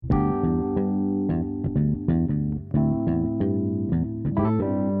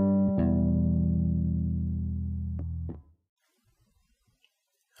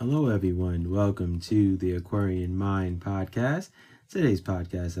Hello, everyone. Welcome to the Aquarian Mind Podcast. Today's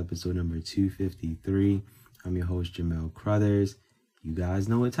podcast, episode number 253. I'm your host, Jamel Crothers. You guys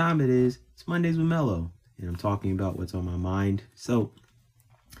know what time it is. It's Mondays with Mello, and I'm talking about what's on my mind. So,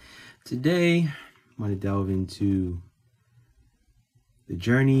 today, I want to delve into the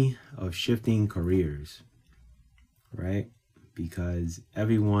journey of shifting careers, right? Because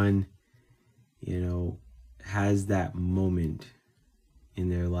everyone, has that moment in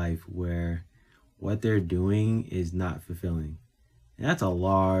their life where what they're doing is not fulfilling. And that's a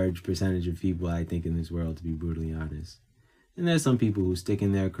large percentage of people, I think, in this world, to be brutally honest. And there's some people who stick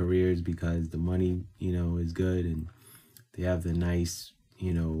in their careers because the money, is good and they have the nice,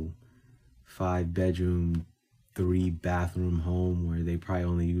 5-bedroom, 3-bathroom home where they probably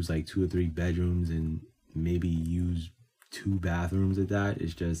only use like 2 or 3 bedrooms and maybe use 2 bathrooms at that.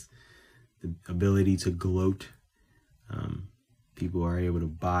 It's just the ability to gloat. People are able to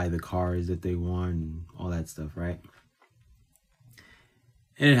buy the cars that they want and all that stuff, right?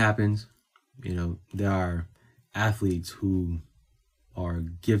 And it happens. There are athletes who are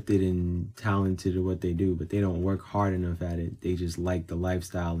gifted and talented at what they do, but they don't work hard enough at it. They just like the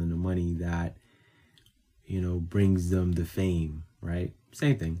lifestyle and the money that, brings them the fame, right?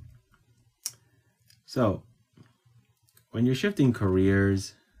 Same thing. So when you're shifting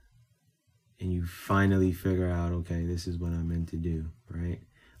careers, and you finally figure out, okay, this is what I'm meant to do, right?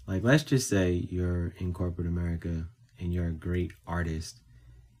 Like, let's just say you're in corporate America and you're a great artist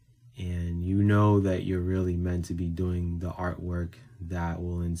and you know that you're really meant to be doing the artwork that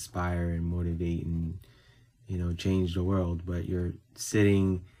will inspire and motivate and, change the world, but you're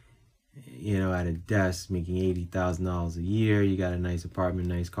sitting, at a desk making $80,000 a year, you got a nice apartment,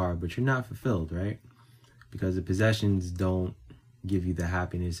 nice car, but you're not fulfilled, right? Because the possessions don't give you the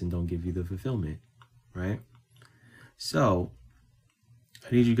happiness and don't give you the fulfillment, right? So I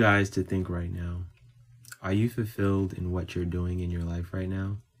need you guys to think right now. Are you fulfilled in what you're doing in your life right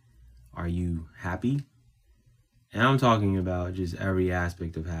now? Are you happy? And I'm talking about just every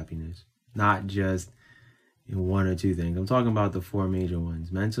aspect of happiness, not just in 1 or 2 things. I'm talking about the 4 major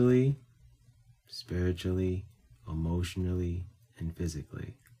ones: mentally, spiritually, emotionally, and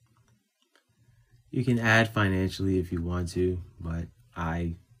physically. You can add financially if you want to, but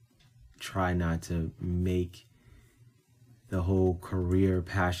I try not to make the whole career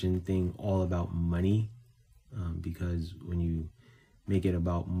passion thing all about money, because when you make it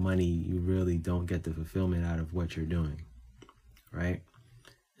about money, you really don't get the fulfillment out of what you're doing, right?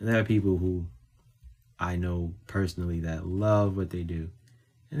 And there are people who I know personally that love what they do,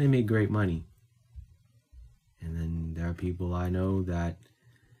 and they make great money. And then there are people I know that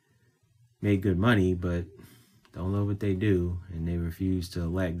make good money, but don't love what they do, and they refuse to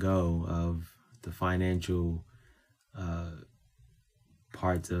let go of the financial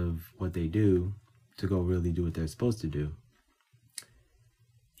parts of what they do to go really do what they're supposed to do.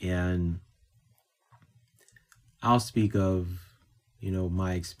 And I'll speak of,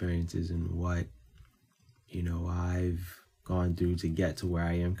 my experiences and what, I've gone through to get to where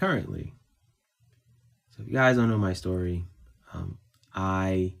I am currently. So if you guys don't know my story,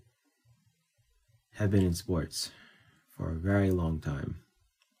 I have been in sports for a very long time.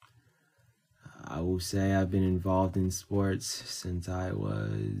 I will say I've been involved in sports since I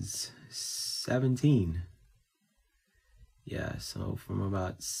was 17. Yeah, so from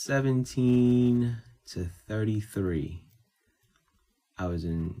about 17 to 33, I was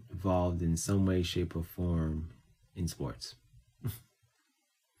involved in some way, shape, or form in sports.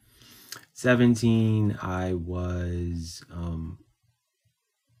 17, I was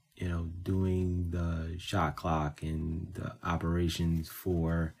doing the shot clock and the operations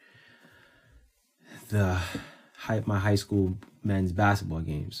for my high school men's basketball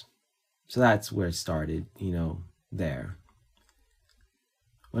games. So that's where it started, there.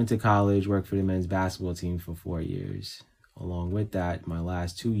 Went to college, worked for the men's basketball team for 4 years. Along with that, my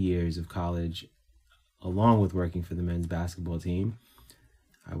last 2 years of college, along with working for the men's basketball team,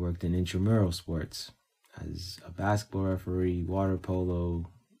 I worked in intramural sports as a basketball referee, water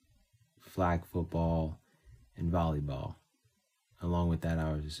polo, flag football, and volleyball. Along with that,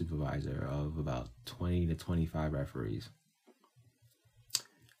 I was a supervisor of about 20 to 25 referees.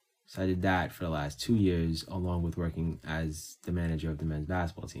 So I did that for the last 2 years, along with working as the manager of the men's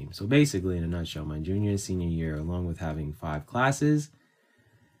basketball team. So basically, in a nutshell, my junior and senior year, along with having 5 classes,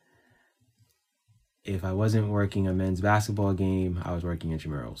 if I wasn't working a men's basketball game, I was working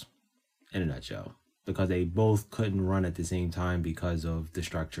intramurals, in a nutshell, because they both couldn't run at the same time because of the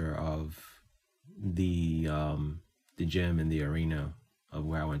structure of the gym and the arena of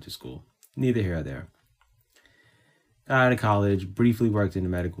where I went to school. Neither here or there. Got out of college, briefly worked in the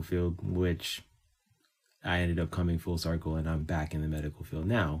medical field, which I ended up coming full circle, and I'm back in the medical field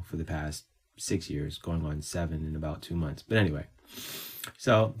now for the past 6 years, going on 7 in about 2 months. But anyway,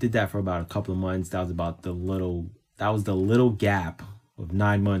 so did that for about a couple of months. That was the little gap of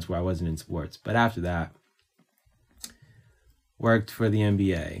 9 months where I wasn't in sports. But after that, worked for the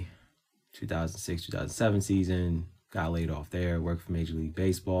NBA, 2006, 2007 season, got laid off there, worked for Major League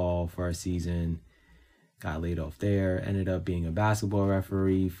Baseball for a season, got laid off there, ended up being a basketball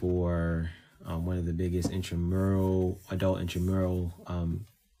referee for one of the biggest adult intramural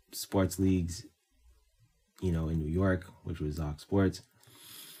sports leagues, in New York, which was Zoc Sports.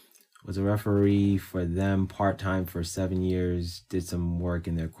 Was a referee for them part-time for 7 years, did some work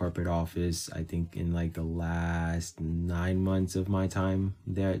in their corporate office, I think in like the last 9 months of my time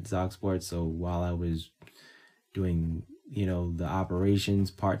there at Zoc Sports. So while I was doing, the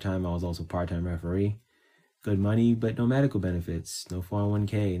operations part-time, I was also part-time referee. Good money, but no medical benefits, no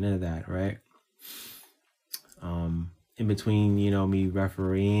 401k, none of that, right? In between, me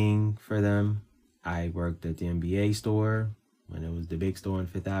refereeing for them, I worked at the NBA store when it was the big store on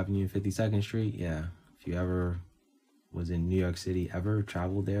 5th Avenue and 52nd Street. Yeah, if you ever was in New York City, ever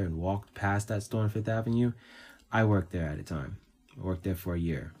traveled there and walked past that store on 5th Avenue, I worked there at a time. I worked there for a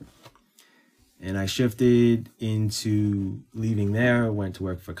year. And I shifted into leaving there, went to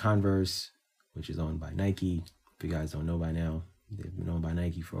work for Converse, which is owned by Nike. If you guys don't know by now, they've been owned by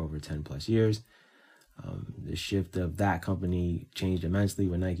Nike for over 10 plus years. The shift of that company changed immensely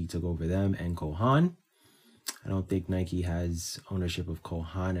when Nike took over them and Kohan. I don't think Nike has ownership of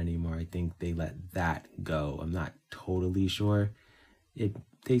Kohan anymore. I think they let that go. I'm not totally sure.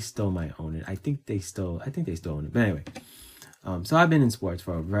 They still might own it. I think they still own it. But anyway, so I've been in sports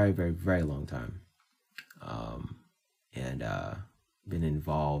for a very, very, very long time. And been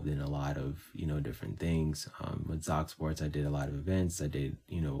involved in a lot of, different things. With Zoc Sports, I did a lot of events. I did,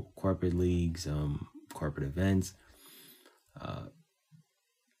 corporate leagues, corporate events.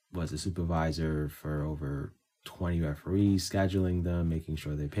 Was a supervisor for over 20 referees, scheduling them, making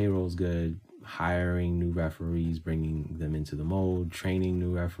sure their payroll's good, hiring new referees, bringing them into the mold, training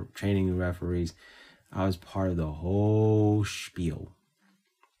new referees. I was part of the whole spiel.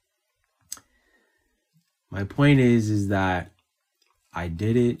 My point is that I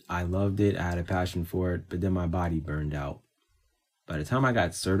did it, I loved it, I had a passion for it, but then my body burned out. By the time I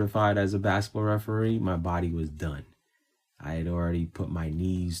got certified as a basketball referee, my body was done. I had already put my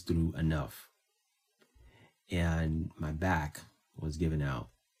knees through enough. And my back was giving out.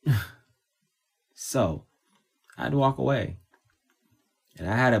 So I had to walk away. And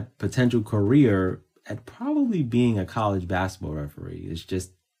I had a potential career at probably being a college basketball referee. It's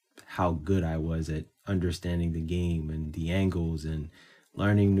just how good I was at understanding the game and the angles and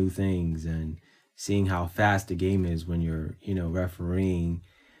learning new things and seeing how fast the game is when you're, refereeing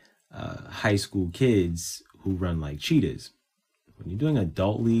high school kids who run like cheetahs. When you're doing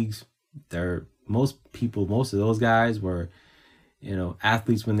adult leagues, most of those guys were,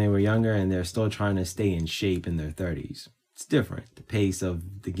 athletes when they were younger, and they're still trying to stay in shape in their 30s. It's different. The pace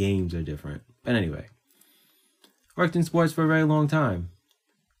of the games are different. But anyway, worked in sports for a very long time,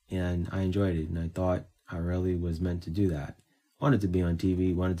 and I enjoyed it, and I thought I really was meant to do that. Wanted to be on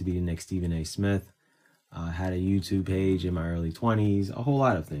TV, wanted to be the next Stephen A. Smith, had a YouTube page in my early 20s, a whole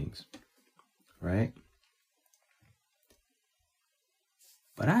lot of things, right?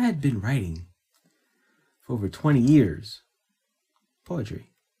 But I had been writing for over 20 years, poetry,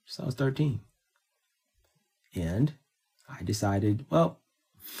 since I was 13. And I decided, well,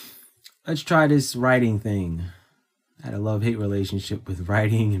 let's try this writing thing. I had a love-hate relationship with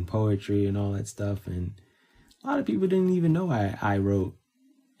writing and poetry and all that stuff. And a lot of people didn't even know I wrote.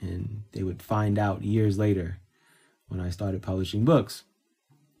 And they would find out years later when I started publishing books.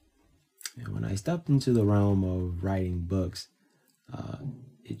 And when I stepped into the realm of writing books,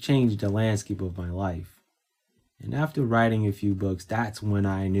 it changed the landscape of my life. And after writing a few books, that's when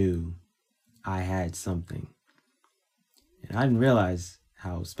I knew I had something. And I didn't realize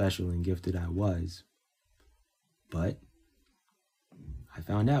how special and gifted I was. But I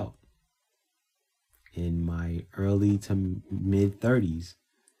found out in my early to mid 30s.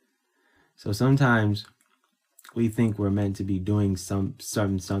 So sometimes we think we're meant to be doing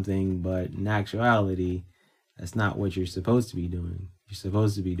something, but in actuality, that's not what you're supposed to be doing. You're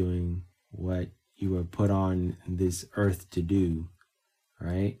supposed to be doing what you were put on this earth to do,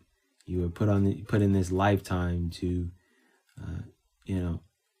 right? You were put in this lifetime to,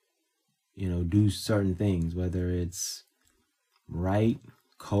 do certain things, whether it's write,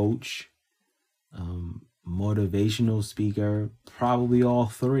 coach, motivational speaker, probably all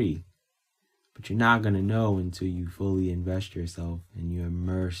three, But you're not going to know until you fully invest yourself and you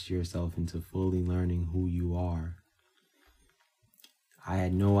immerse yourself into fully learning who you are. I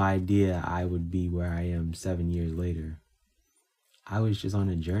had no idea I would be where I am 7 years later. I was just on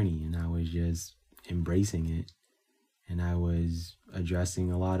a journey and I was just embracing it. And I was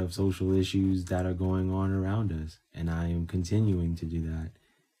addressing a lot of social issues that are going on around us. And I am continuing to do that.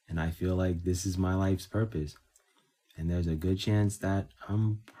 And I feel like this is my life's purpose. And there's a good chance that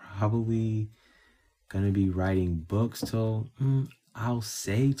I'm probably going to be writing books till, I'll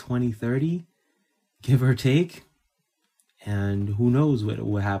say 2030, give or take. And who knows what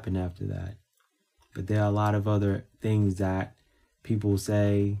will happen after that. But there are a lot of other things that people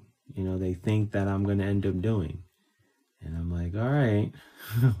say, they think that I'm going to end up doing. And I'm like, all right,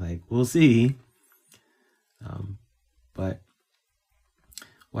 like, we'll see. But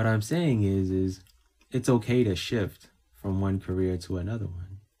what I'm saying is it's okay to shift from one career to another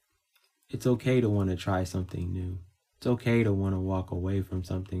one. It's okay to want to try something new. It's okay to want to walk away from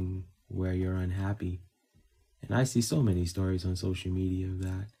something where you're unhappy. And I see so many stories on social media of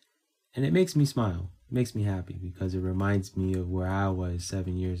that. And it makes me smile. It makes me happy because it reminds me of where I was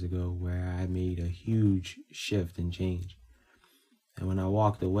 7 years ago, where I made a huge shift and change. And when I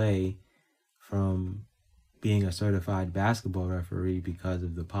walked away from being a certified basketball referee because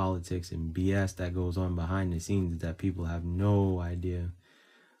of the politics and BS that goes on behind the scenes, that people have no idea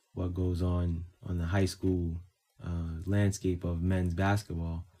what goes on the high school landscape of men's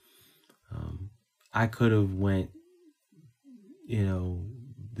basketball. I could have went,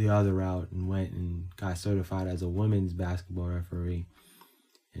 the other route and went and got certified as a women's basketball referee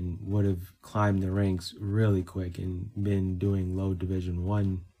and would have climbed the ranks really quick and been doing low Division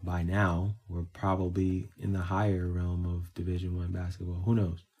I by now. We're probably in the higher realm of Division I basketball. Who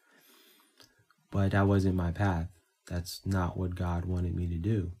knows? But that wasn't my path. That's not what God wanted me to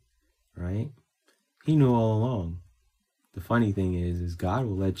do, right? He knew all along. The funny thing is God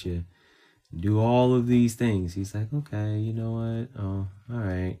will let you do all of these things. He's like, okay, you know what? Oh, all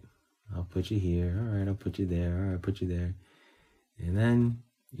right. I'll put you here. All right, I'll put you there. All right, put you there. And then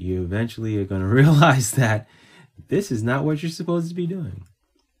you eventually are going to realize that this is not what you're supposed to be doing,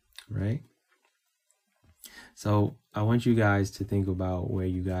 right? So I want you guys to think about where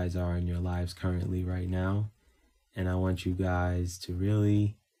you guys are in your lives currently right now. And I want you guys to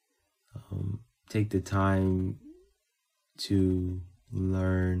really take the time to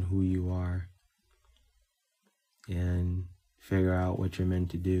learn who you are and figure out what you're meant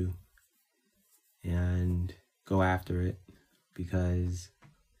to do and go after it, because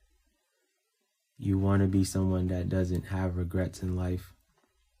you want to be someone that doesn't have regrets in life.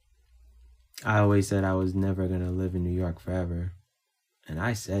 I always said I was never going to live in New York forever, and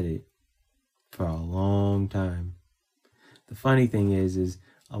I said it for a long time. The funny thing is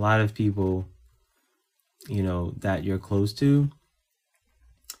a lot of people, that you're close to,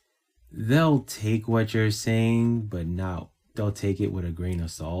 they'll take what you're saying, but they'll take it with a grain of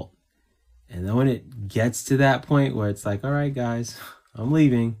salt. And then when it gets to that point where it's like, all right, guys, I'm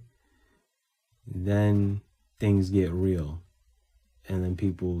leaving, then things get real. And then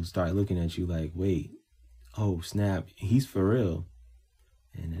people start looking at you like, wait, oh, snap, he's for real.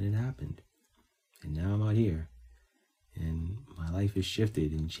 And then it happened. And now I'm out here. And my life has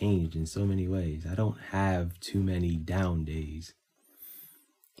shifted and changed in so many ways. I don't have too many down days.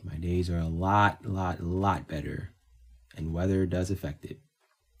 My days are a lot better, and weather does affect it.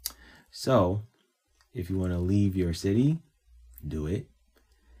 So, if you want to leave your city, do it.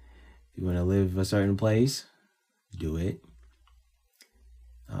 If you want to live a certain place, do it.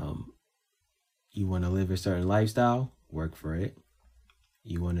 You want to live a certain lifestyle, work for it.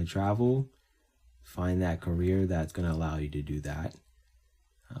 You want to travel, find that career that's going to allow you to do that.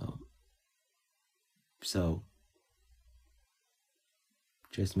 So,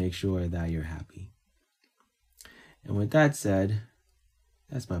 just make sure that you're happy. And with that said,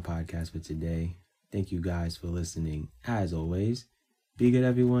 that's my podcast for today. Thank you guys for listening. As always, be good,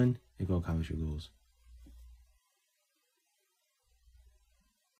 everyone, and go accomplish your goals.